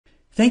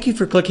Thank you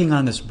for clicking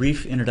on this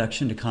brief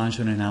introduction to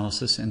Conjoint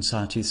Analysis and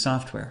Sawtooth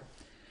software.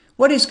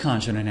 What is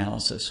Conjoint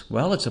Analysis?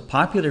 Well, it's a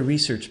popular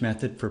research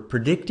method for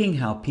predicting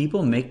how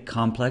people make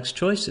complex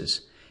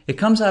choices. It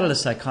comes out of the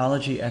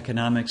psychology,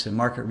 economics, and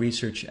market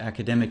research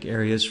academic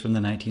areas from the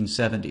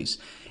 1970s.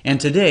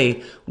 And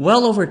today,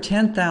 well over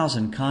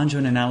 10,000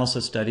 conjoint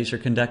analysis studies are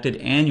conducted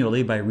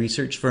annually by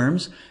research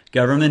firms,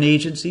 government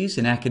agencies,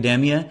 and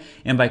academia,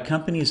 and by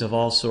companies of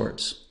all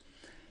sorts.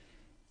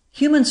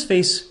 Humans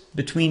face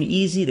between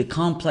easy to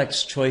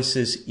complex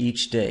choices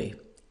each day.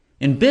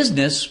 In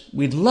business,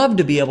 we'd love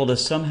to be able to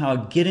somehow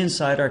get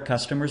inside our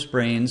customers'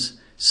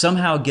 brains,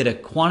 somehow get a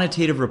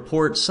quantitative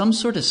report, some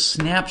sort of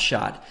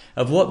snapshot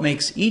of what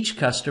makes each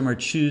customer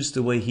choose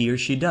the way he or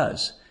she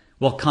does.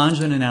 Well,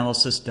 conjoint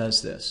analysis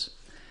does this.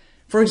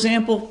 For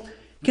example,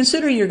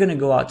 consider you're going to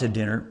go out to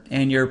dinner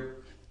and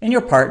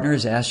your partner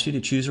has asked you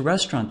to choose a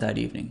restaurant that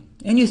evening.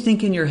 And you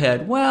think in your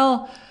head,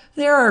 well,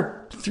 there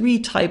are 3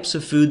 types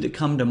of food that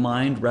come to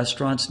mind,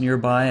 restaurants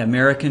nearby,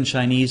 American,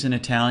 Chinese, and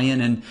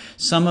Italian, and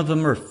some of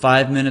them are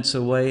 5 minutes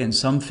away, and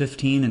some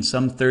 15, and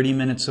some 30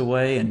 minutes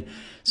away, and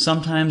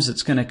sometimes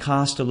it's going to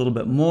cost a little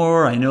bit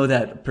more. I know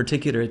that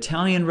particular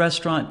Italian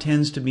restaurant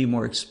tends to be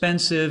more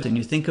expensive, and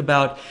you think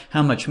about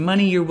how much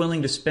money you're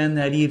willing to spend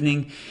that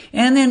evening,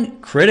 and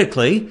then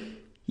critically,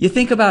 you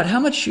think about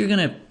how much you're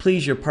going to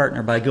please your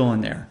partner by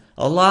going there.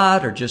 A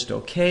lot or just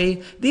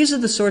okay? These are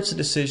the sorts of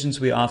decisions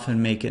we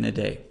often make in a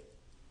day.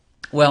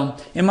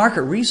 Well, in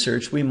market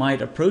research, we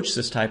might approach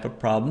this type of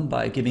problem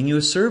by giving you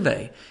a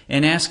survey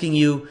and asking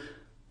you,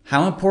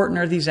 how important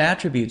are these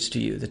attributes to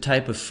you? The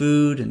type of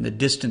food and the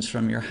distance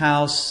from your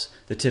house,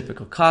 the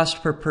typical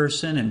cost per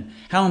person, and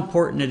how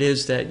important it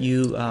is that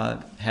you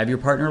have your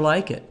partner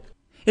like it.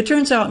 It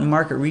turns out in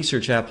market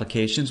research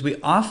applications, we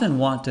often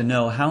want to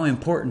know how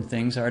important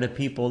things are to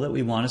people that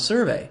we want to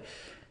survey.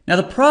 Now,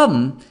 the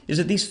problem is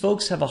that these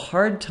folks have a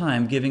hard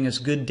time giving us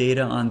good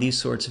data on these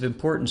sorts of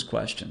importance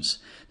questions.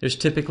 There's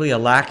typically a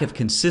lack of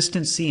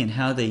consistency in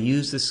how they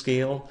use the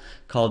scale,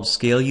 called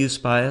scale use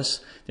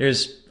bias.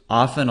 There's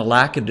often a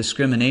lack of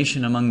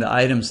discrimination among the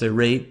items they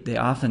rate. They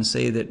often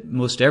say that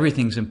most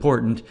everything's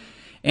important.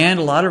 And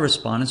a lot of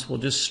respondents will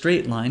just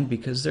straight line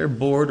because they're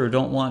bored or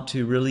don't want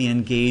to really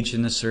engage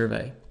in the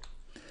survey.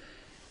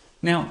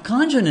 Now,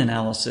 conjoint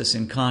analysis,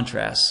 in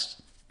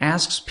contrast,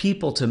 asks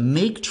people to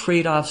make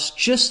trade-offs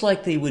just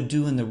like they would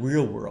do in the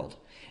real world.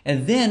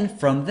 And then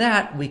from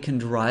that, we can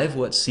derive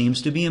what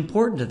seems to be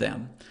important to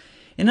them.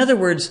 In other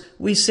words,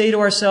 we say to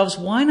ourselves,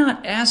 why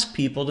not ask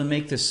people to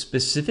make the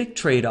specific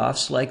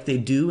trade-offs like they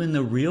do in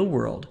the real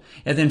world,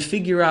 and then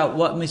figure out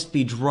what must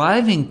be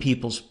driving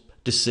people's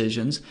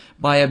decisions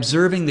by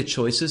observing the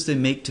choices they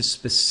make to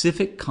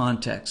specific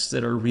contexts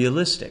that are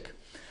realistic.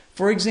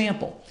 For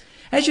example,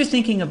 as you're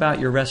thinking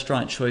about your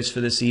restaurant choice for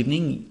this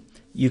evening,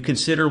 you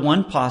consider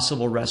one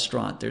possible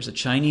restaurant. There's a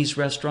Chinese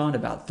restaurant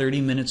about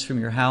 30 minutes from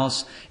your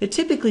house. It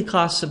typically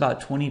costs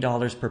about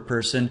 $20 per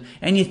person,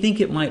 and you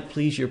think it might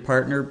please your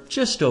partner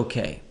just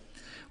okay.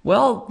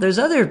 Well, there's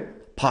other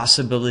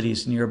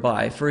possibilities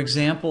nearby. For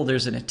example,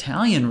 there's an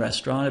Italian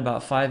restaurant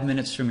about 5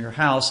 minutes from your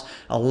house,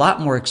 a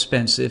lot more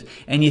expensive,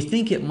 and you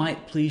think it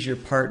might please your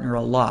partner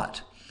a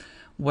lot.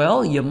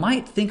 Well, you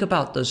might think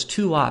about those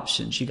 2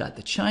 options. You got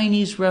the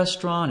Chinese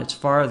restaurant, it's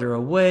farther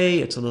away,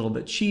 it's a little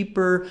bit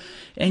cheaper,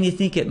 and you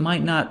think it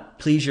might not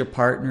please your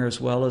partner as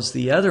well as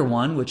the other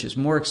one, which is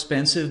more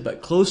expensive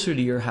but closer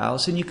to your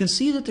house, and you can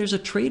see that there's a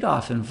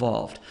trade-off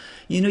involved.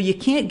 You know, you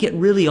can't get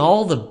really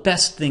all the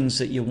best things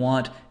that you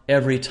want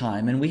every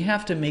time, and we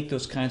have to make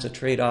those kinds of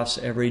trade-offs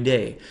every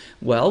day.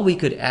 Well, we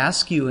could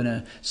ask you in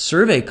a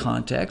survey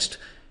context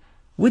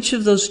which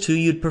of those 2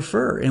 you'd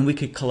prefer, and we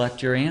could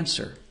collect your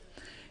answer.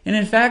 And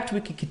in fact,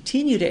 we could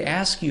continue to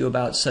ask you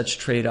about such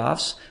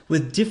trade-offs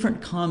with different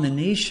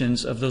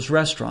combinations of those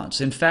restaurants.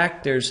 In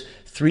fact, there's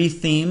 3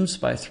 themes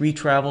by 3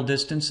 travel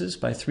distances,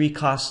 by 3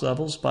 cost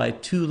levels, by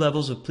 2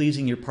 levels of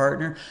pleasing your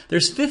partner.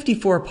 There's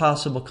 54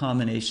 possible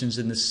combinations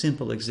in this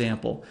simple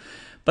example.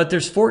 But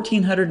there's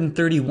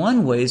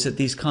 1,431 ways that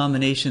these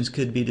combinations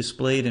could be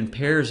displayed in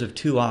pairs of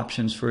 2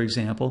 options, for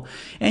example.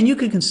 And you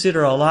could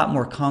consider a lot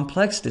more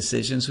complex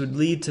decisions would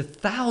lead to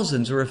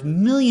thousands or if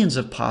millions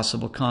of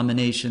possible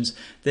combinations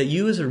that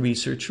you as a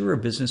researcher or a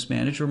business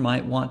manager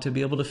might want to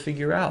be able to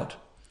figure out.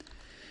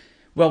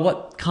 Well,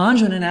 what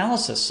conjoint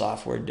analysis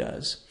software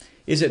does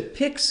is it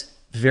picks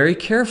very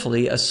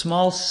carefully a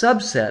small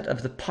subset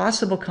of the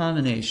possible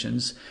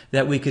combinations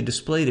that we could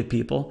display to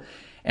people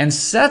and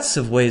sets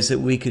of ways that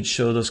we could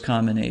show those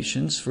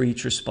combinations for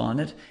each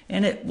respondent,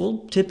 and it will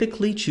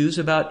typically choose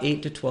about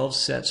 8 to 12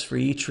 sets for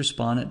each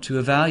respondent to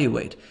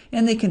evaluate,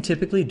 and they can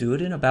typically do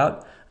it in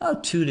about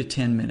 2 to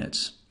 10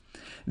 minutes.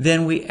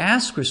 Then we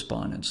ask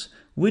respondents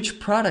which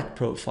product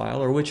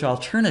profile or which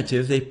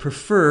alternative they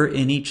prefer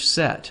in each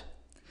set.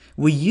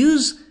 We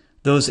use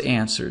those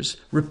answers,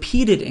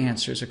 repeated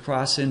answers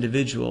across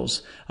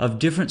individuals of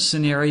different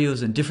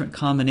scenarios and different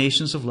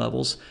combinations of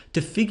levels to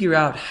figure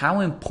out how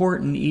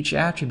important each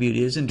attribute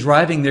is in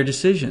driving their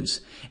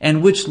decisions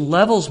and which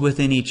levels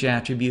within each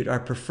attribute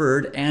are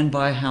preferred and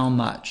by how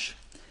much.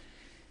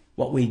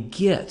 What we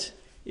get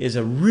is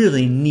a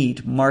really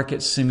neat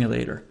market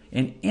simulator,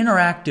 an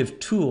interactive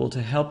tool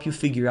to help you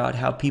figure out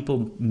how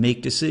people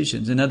make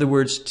decisions. In other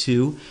words,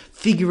 to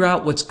figure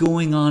out what's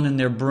going on in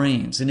their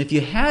brains. And if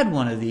you had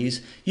one of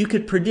these, you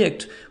could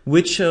predict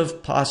which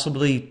of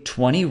possibly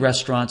 20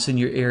 restaurants in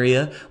your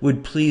area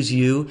would please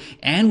you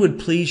and would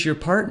please your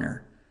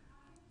partner.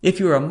 If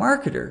you're a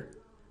marketer,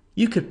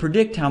 you could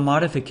predict how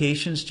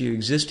modifications to your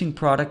existing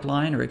product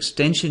line or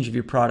extensions of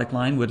your product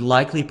line would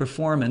likely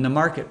perform in the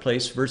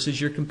marketplace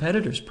versus your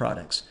competitors'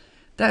 products.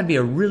 That'd be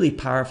a really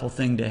powerful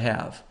thing to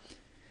have.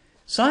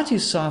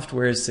 Sawtooth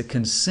Software is the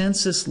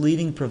consensus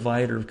leading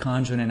provider of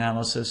conjoint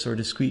analysis or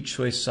discrete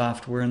choice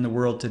software in the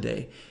world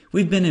today.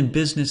 We've been in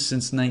business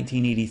since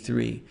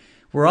 1983.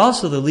 We're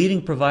also the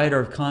leading provider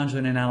of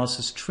conjoint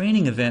analysis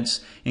training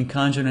events and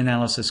conjoint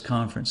analysis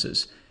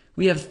conferences.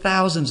 We have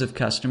thousands of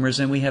customers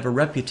and we have a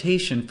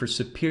reputation for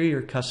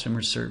superior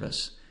customer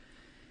service.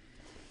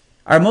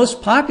 Our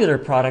most popular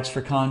products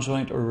for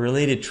conjoint or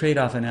related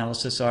trade-off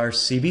analysis are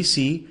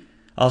CBC,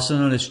 also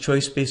known as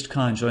choice-based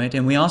conjoint,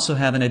 and we also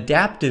have an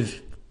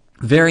adaptive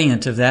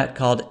variant of that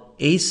called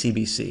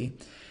ACBC.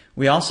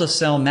 We also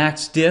sell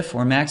MaxDiff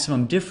or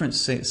maximum difference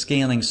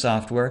scaling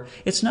software.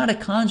 It's not a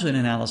conjoint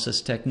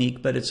analysis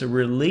technique, but it's a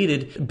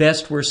related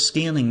best-worst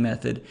scaling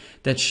method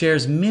that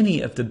shares many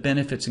of the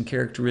benefits and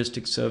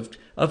characteristics of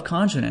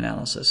conjoint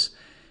analysis.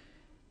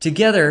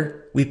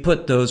 Together, we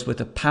put those with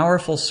a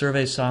powerful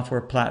survey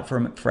software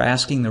platform for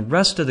asking the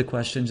rest of the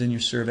questions in your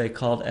survey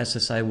called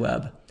SSI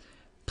Web.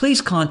 Please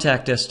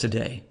contact us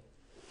today.